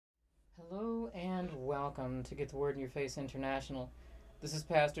welcome to Get the Word in Your Face International. This is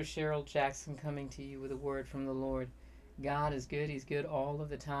Pastor Cheryl Jackson coming to you with a word from the Lord. God is good, He's good all of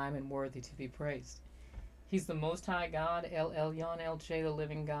the time and worthy to be praised. He's the Most High God, El Elyon, El Che, the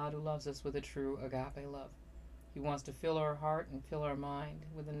living God who loves us with a true agape love. He wants to fill our heart and fill our mind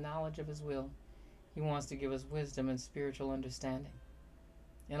with the knowledge of His will. He wants to give us wisdom and spiritual understanding.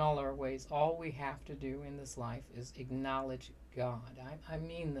 In all our ways, all we have to do in this life is acknowledge God. I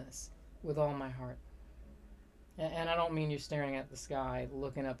mean this with all my heart. And I don't mean you're staring at the sky,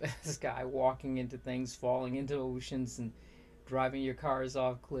 looking up at the sky, walking into things, falling into oceans, and driving your cars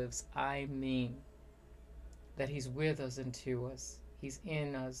off cliffs. I mean that He's with us and to us. He's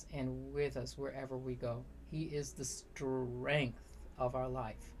in us and with us wherever we go. He is the strength of our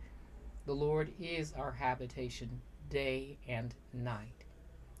life. The Lord is our habitation day and night.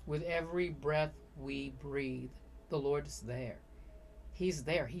 With every breath we breathe, the Lord is there. He's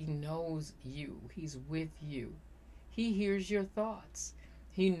there. He knows you. He's with you. He hears your thoughts.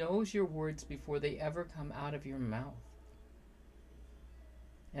 He knows your words before they ever come out of your mouth.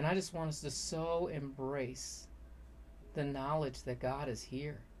 And I just want us to so embrace the knowledge that God is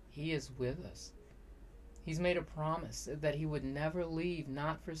here. He is with us. He's made a promise that He would never leave,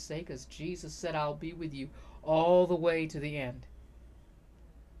 not forsake us. Jesus said, I'll be with you all the way to the end.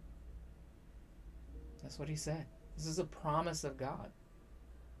 That's what He said. This is a promise of God.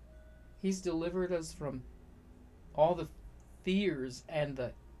 He's delivered us from all the fears and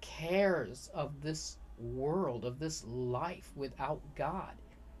the cares of this world, of this life without God.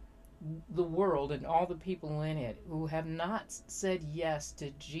 The world and all the people in it who have not said yes to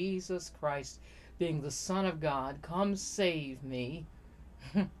Jesus Christ being the Son of God, come save me,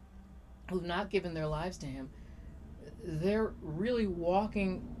 who've not given their lives to Him, they're really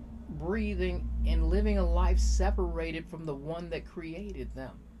walking, breathing, and living a life separated from the one that created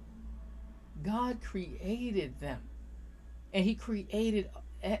them. God created them. And He created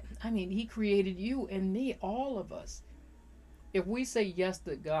you and me, all of us. If we say yes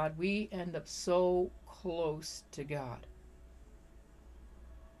to God, we end up so close to God.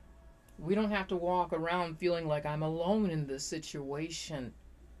 We don't have to walk around feeling like I'm alone in this situation.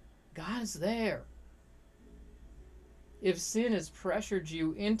 God's there. If sin has pressured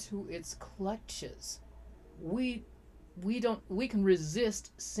you into its clutches, we can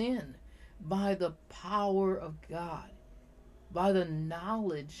resist sin by the power of God, by the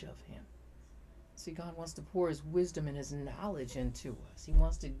knowledge of Him. See, God wants to pour His wisdom and His knowledge into us. He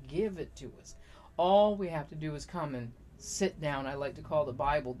wants to give it to us. All we have to do is come and sit down. I like to call the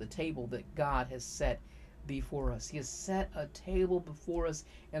Bible the table that God has set before us. He has set a table before us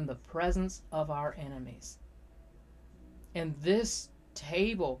in the presence of our enemies. And this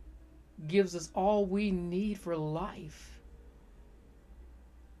table gives us all we need for life.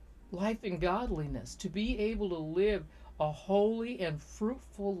 Life and godliness. To be able to live a holy and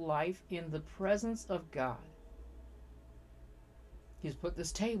fruitful life in the presence of God. He's put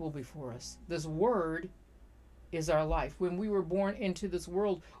this table before us. This Word is our life. When we were born into this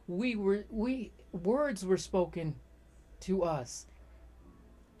world, words were spoken to us.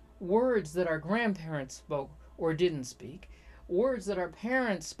 Words that our grandparents spoke or didn't speak. Words that our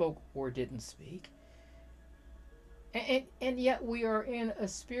parents spoke or didn't speak. And yet we are in a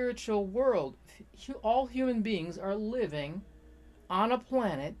spiritual world. All human beings are living on a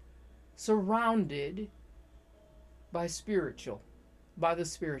planet surrounded by the spiritual.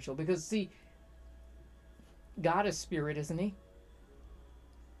 Because see, God is spirit, isn't He?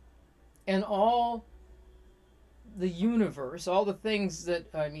 And all the universe, all the things that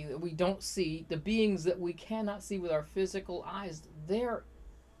we don't see, the beings that we cannot see with our physical eyes, they're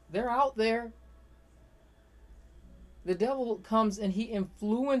out there. The devil comes and he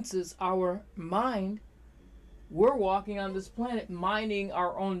influences our mind. We're walking on this planet minding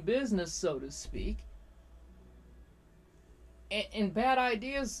our own business, so to speak. And bad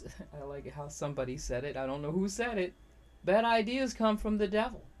ideas, I like how somebody said it, I don't know who said it, bad ideas come from the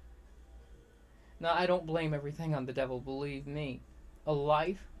devil. Now, I don't blame everything on the devil, believe me. A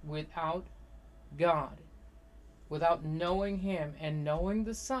life without God, without knowing Him and knowing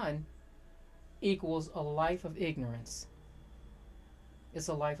the Son, equals a life of ignorance. It's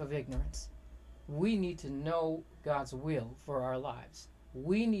a life of ignorance. We need to know God's will for our lives.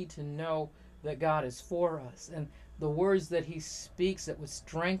 We need to know that God is for us, and the words that He speaks that would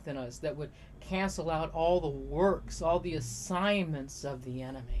strengthen us, that would cancel out all the works, all the assignments of the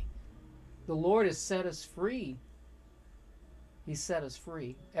enemy. The Lord has set us free. He set us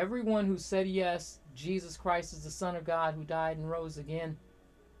free. Everyone who said yes, Jesus Christ is the Son of God who died and rose again.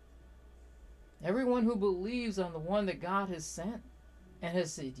 Everyone who believes on the one that God has sent and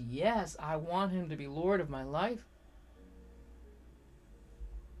has said, yes, I want him to be Lord of my life,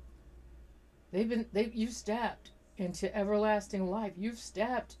 you've stepped into everlasting life. You've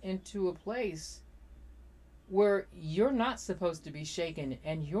stepped into a place where you're not supposed to be shaken,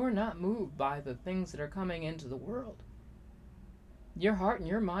 and you're not moved by the things that are coming into the world. Your heart and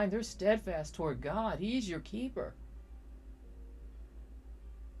your mind, they're steadfast toward God. He's your keeper.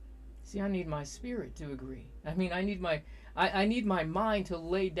 See, I need my spirit to agree. I mean, I need my mind to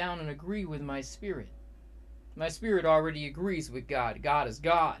lay down and agree with my spirit. My spirit already agrees with God. God is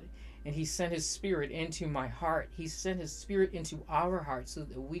God. And he sent his spirit into my heart. He sent his spirit into our hearts so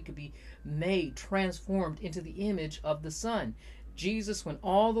that we could be made, transformed into the image of the Son. Jesus went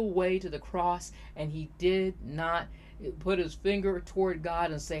all the way to the cross, and he did not put his finger toward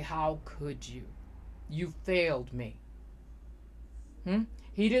God and say, how could you? You failed me.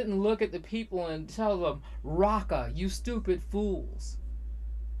 He didn't look at the people and tell them, Raka, you stupid fools.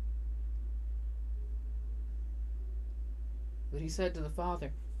 But he said to the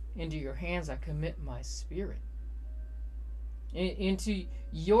Father, into your hands I commit my spirit. Into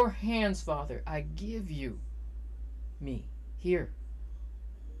your hands, Father, I give you me. Here.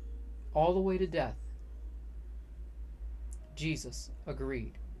 All the way to death. Jesus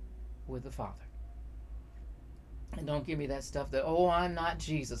agreed with the Father. And don't give me that stuff that, oh, I'm not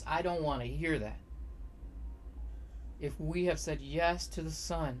Jesus. I don't want to hear that. If we have said yes to the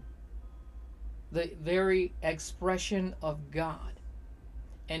Son, the very expression of God,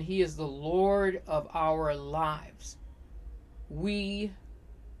 and he is the Lord of our lives, we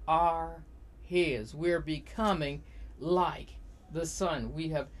are his. We're becoming like the Son. We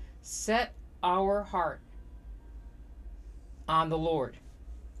have set our heart on the Lord.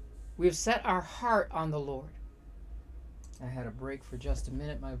 We have set our heart on the Lord. I had a break for just a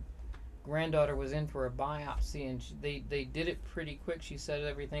minute. My granddaughter was in for a biopsy, and they did it pretty quick. She said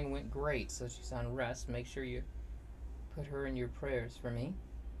everything went great, so she's on rest. Make sure you put her in your prayers for me.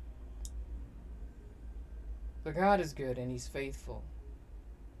 But God is good, and he's faithful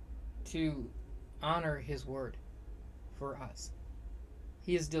to honor his word for us.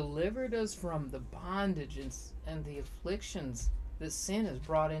 He has delivered us from the bondages and the afflictions that sin has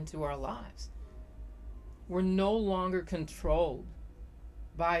brought into our lives. We're no longer controlled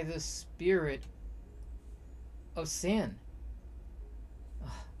by the spirit of sin.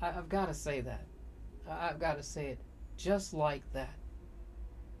 I've got to say that. I've got to say it just like that.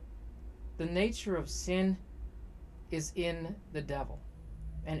 The nature of sin is in the devil.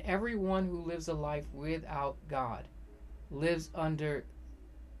 And everyone who lives a life without God lives under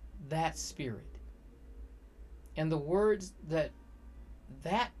that spirit. And the words that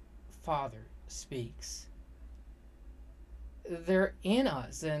Father speaks, they're in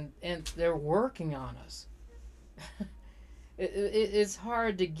us, and they're working on us. It's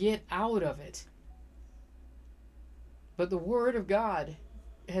hard to get out of it. But the Word of God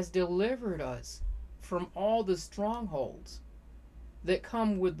has delivered us from all the strongholds that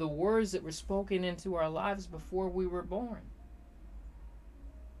come with the words that were spoken into our lives before we were born.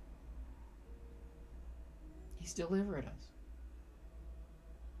 He's delivered us.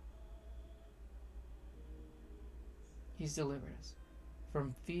 He's delivered us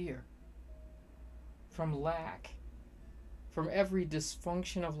from fear, from lack, from every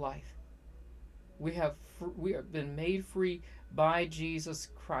dysfunction of life. We have been made free by Jesus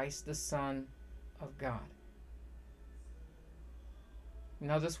Christ, the Son of God.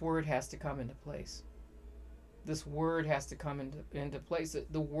 Now this word has to come into place. This word has to come into place.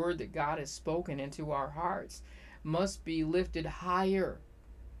 The word that God has spoken into our hearts must be lifted higher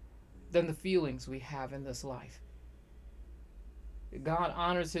than the feelings we have in this life. God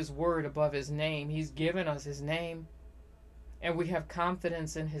honors his word above his name. He's given us his name, and we have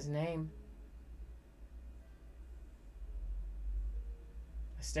confidence in his name.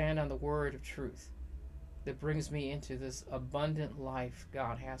 I stand on the word of truth that brings me into this abundant life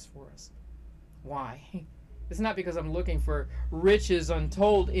God has for us. Why? It's not because I'm looking for riches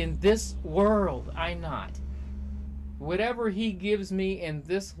untold in this world. I'm not. Whatever he gives me in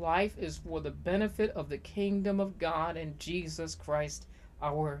this life is for the benefit of the kingdom of God and Jesus Christ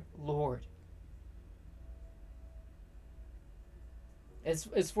our Lord.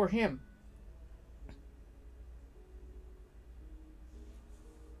 It's for him.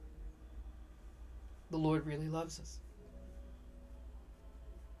 The Lord really loves us.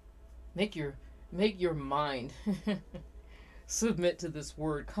 Make your mind submit to this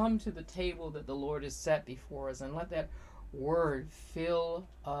word. Come to the table that the Lord has set before us, and let that word fill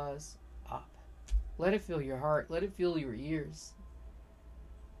us up. Let it fill your heart. Let it fill your ears.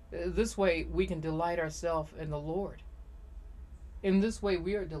 This way we can delight ourselves in the Lord. In this way,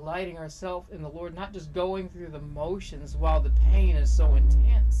 we are delighting ourselves in the Lord, not just going through the motions while the pain is so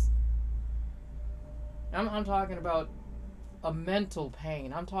intense. I'm talking about a mental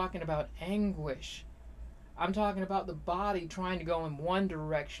pain. I'm talking about anguish. I'm talking about the body trying to go in one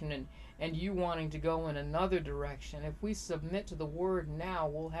direction and you wanting to go in another direction. If we submit to the Word now,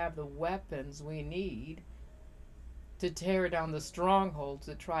 we'll have the weapons we need to tear down the strongholds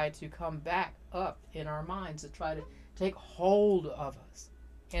that try to come back up in our minds, that try to take hold of us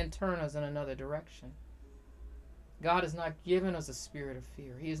and turn us in another direction. God has not given us a spirit of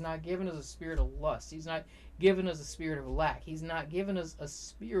fear. He has not given us a spirit of lust. He's not given us a spirit of lack. He's not given us a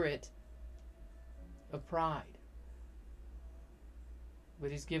spirit of pride.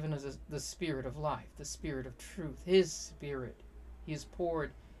 But He's given us the spirit of life, the spirit of truth. His Spirit He has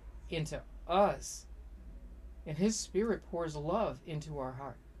poured into us. And His Spirit pours love into our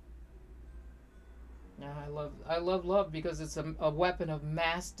heart. Now, I love love because it's a weapon of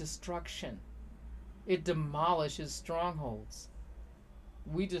mass destruction. It demolishes strongholds.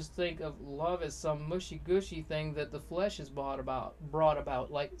 We just think of love as some mushy-gushy thing that the flesh has brought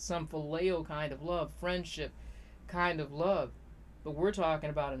about, like some phileo kind of love, friendship kind of love. But we're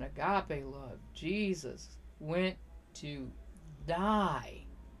talking about an agape love. Jesus went to die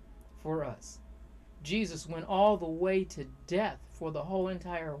for us. Jesus went all the way to death for the whole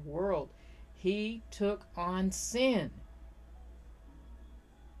entire world. He took on sin.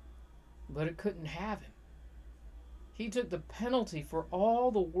 But it couldn't have Him. He took the penalty for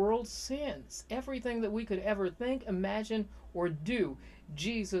all the world's sins. Everything that we could ever think, imagine, or do.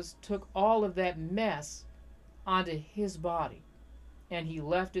 Jesus took all of that mess onto His body. And He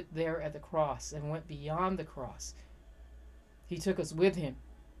left it there at the cross and went beyond the cross. He took us with Him.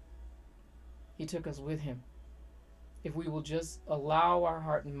 He took us with Him. If we will just allow our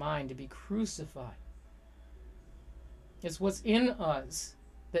heart and mind to be crucified. It's what's in us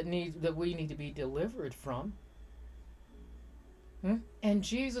that we need to be delivered from. And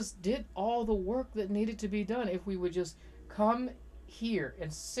Jesus did all the work that needed to be done. If we would just come here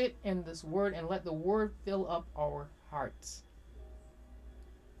and sit in this Word and let the Word fill up our hearts.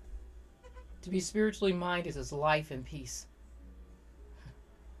 To be spiritually minded is life and peace.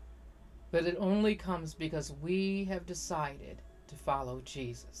 But it only comes because we have decided to follow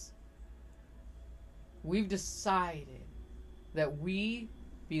Jesus. We've decided that we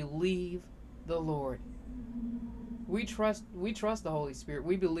believe the Lord. We trust the Holy Spirit.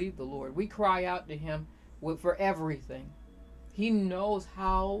 We believe the Lord. We cry out to Him for everything. He knows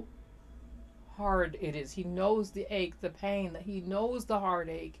how hard it is. He knows the ache, the pain. He knows the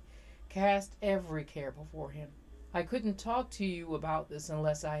heartache. Cast every care before Him. I couldn't talk to you about this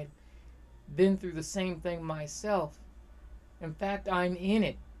unless I had been through the same thing myself. In fact, I'm in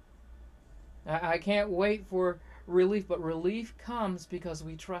it. I can't wait for relief, but relief comes because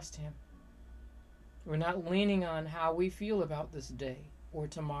we trust Him. We're not leaning on how we feel about this day or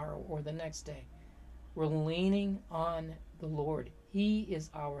tomorrow or the next day. We're leaning on the Lord. He is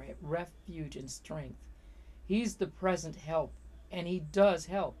our refuge and strength. He's the present help, and He does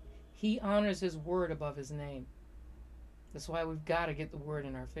help. He honors His word above His name. That's why we've got to get the word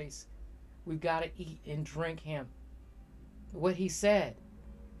in our face. We've got to eat and drink Him. What He said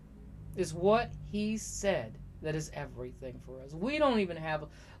is what He said that is everything for us. We don't even have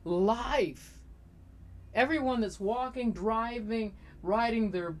life. Everyone that's walking, driving,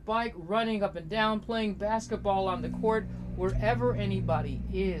 riding their bike, running up and down, playing basketball on the court, wherever anybody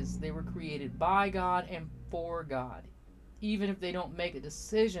is, they were created by God and for God. Even if they don't make a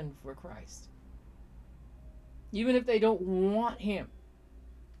decision for Christ. Even if they don't want Him.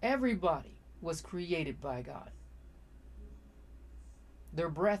 Everybody was created by God. Their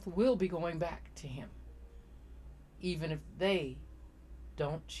breath will be going back to Him. Even if they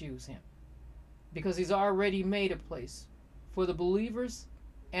don't choose Him. Because He's already made a place for the believers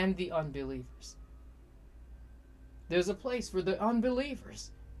and the unbelievers. There's a place for the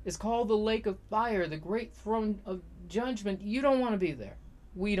unbelievers. It's called the lake of fire, the great throne of judgment. You don't want to be there.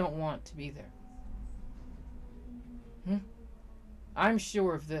 We don't want to be there. I'm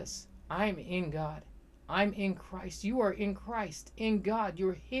sure of this. I'm in God. I'm in Christ. You are in Christ, in God.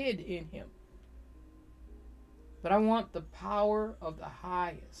 You're hid in Him. But I want the power of the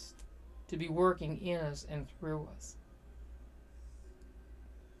highest to be working in us and through us.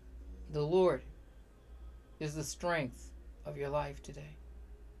 The Lord is the strength of your life today.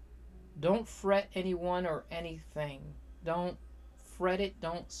 Don't fret anyone or anything. Don't fret it.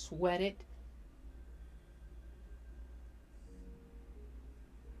 Don't sweat it.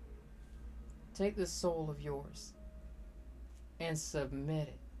 Take this soul of yours and submit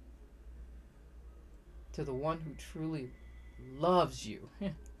it to the one who truly loves you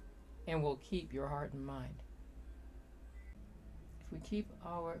and will keep your heart and mind. If we keep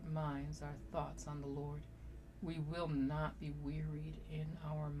our minds, our thoughts on the Lord, we will not be wearied in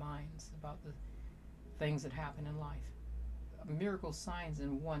our minds about the things that happen in life. Miracle signs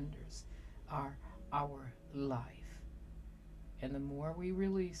and wonders are our life. And the more we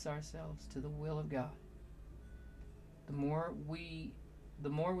release ourselves to the will of God, the more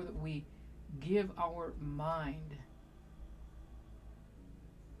that we give our mind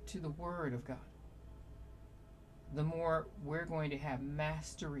to the Word of God, the more we're going to have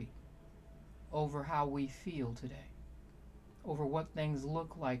mastery over how we feel today, over what things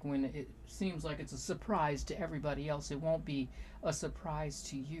look like when it seems like it's a surprise to everybody else. It won't be a surprise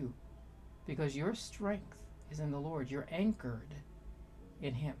to you, because your strength is in the Lord. You're anchored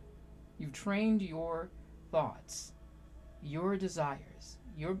in Him. You've trained your thoughts, your desires,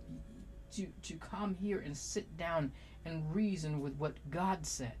 to come here and sit down and reason with what God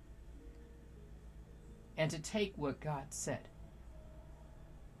said, and to take what God said.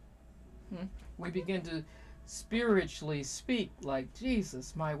 We begin to spiritually speak like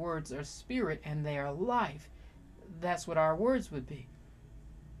Jesus. My words are spirit and they are life. That's what our words would be.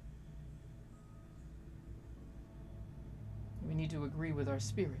 We need to agree with our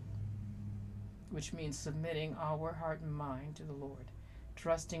spirit, which means submitting our heart and mind to the Lord,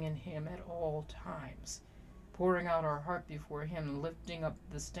 trusting in Him at all times, pouring out our heart before Him and lifting up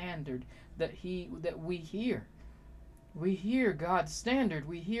the standard that we hear. We hear God's standard.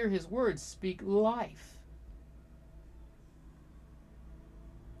 We hear His words speak life.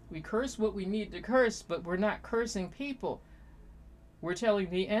 We curse what we need to curse, but we're not cursing people. We're telling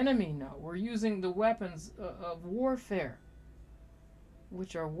the enemy no. We're using the weapons of warfare,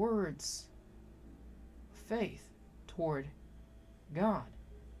 which are words of faith toward God.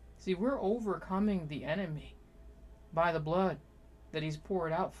 See, we're overcoming the enemy by the blood that He's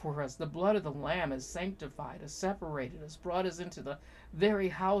poured out for us. The blood of the Lamb has sanctified us, separated us, brought us into the very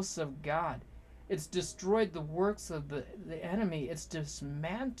house of God. It's destroyed the works of the enemy. It's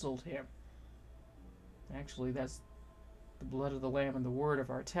dismantled him. Actually, that's the blood of the Lamb and the word of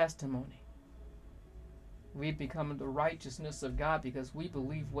our testimony. We've become the righteousness of God because we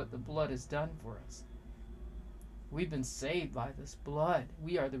believe what the blood has done for us. We've been saved by this blood.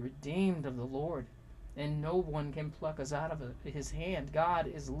 We are the redeemed of the Lord, and no one can pluck us out of His hand. God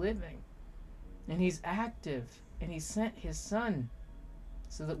is living, and He's active, and He sent His Son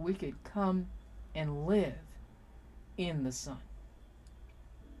so that we could come and live in the Son,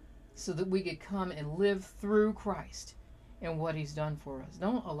 so that we could come and live through Christ and what He's done for us.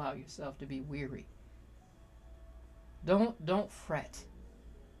 Don't allow yourself to be weary. Don't fret.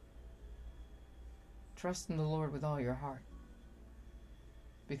 Trust in the Lord with all your heart,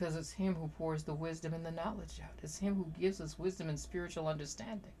 because it's Him who pours the wisdom and the knowledge out. It's Him who gives us wisdom and spiritual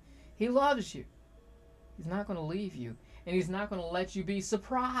understanding. He loves you. He's not going to leave you, and He's not going to let you be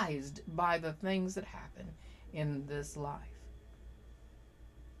surprised by the things that happen in this life,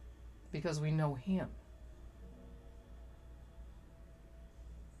 because we know Him.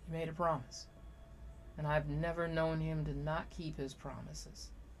 He made a promise, and I've never known Him to not keep His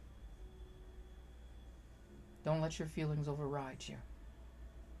promises. Don't let your feelings override you.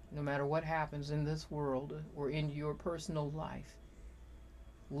 No matter what happens in this world or in your personal life,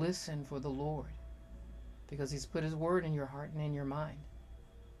 listen for the Lord, because He's put His word in your heart and in your mind.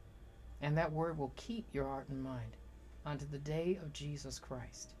 And that word will keep your heart and mind unto the day of Jesus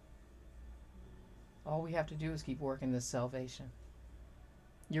Christ. All we have to do is keep working this salvation.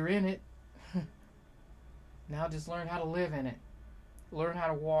 You're in it. Now just learn how to live in it. Learn how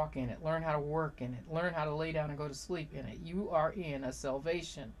to walk in it. Learn how to work in it. Learn how to lay down and go to sleep in it. You are in a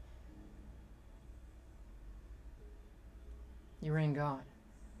salvation. You're in God.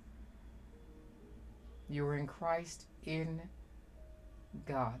 You're in Christ in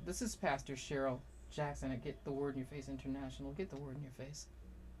God. This is Pastor Cheryl Jackson at Get the Word in Your Face International. Get the Word in your face.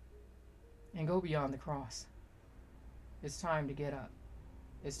 And go beyond the cross. It's time to get up.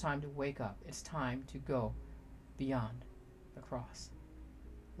 It's time to wake up. It's time to go beyond the cross.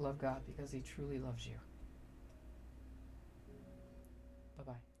 Love God because He truly loves you.